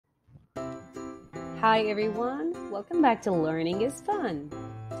Hi everyone, welcome back to Learning is Fun.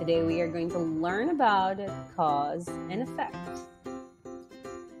 Today we are going to learn about cause and effect.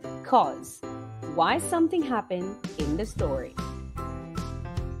 Cause, why something happened in the story.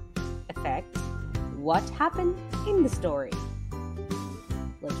 Effect, what happened in the story.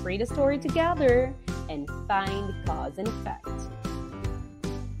 Let's read the story together and find cause and effect.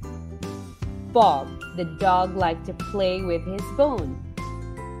 Bob, the dog, liked to play with his bone.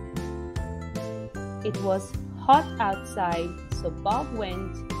 It was hot outside, so Bob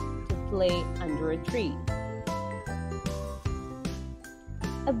went to play under a tree.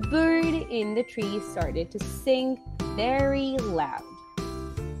 A bird in the tree started to sing very loud.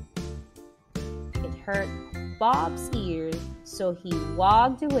 It hurt Bob's ears, so he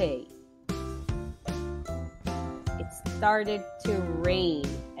walked away. It started to rain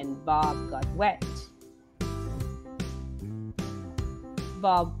and Bob got wet.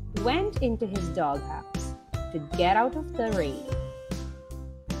 Bob went into his doghouse to get out of the rain.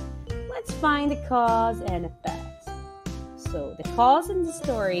 Let's find the cause and effect. So the cause in the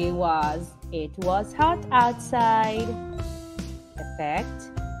story was it was hot outside.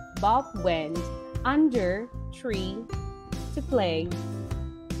 Effect, Bob went under tree to play.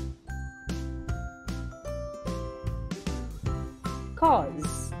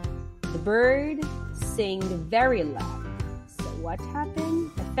 Cause, the bird sang very loud. So what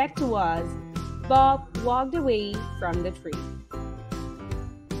happened? Effect was Bob walked away from the tree.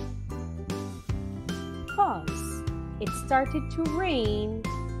 Cause, it started to rain.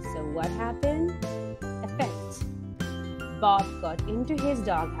 So what happened? Effect, Bob got into his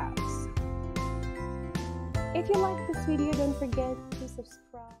doghouse. If you like this video, don't forget to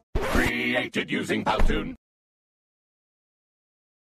subscribe. Created using Powtoon.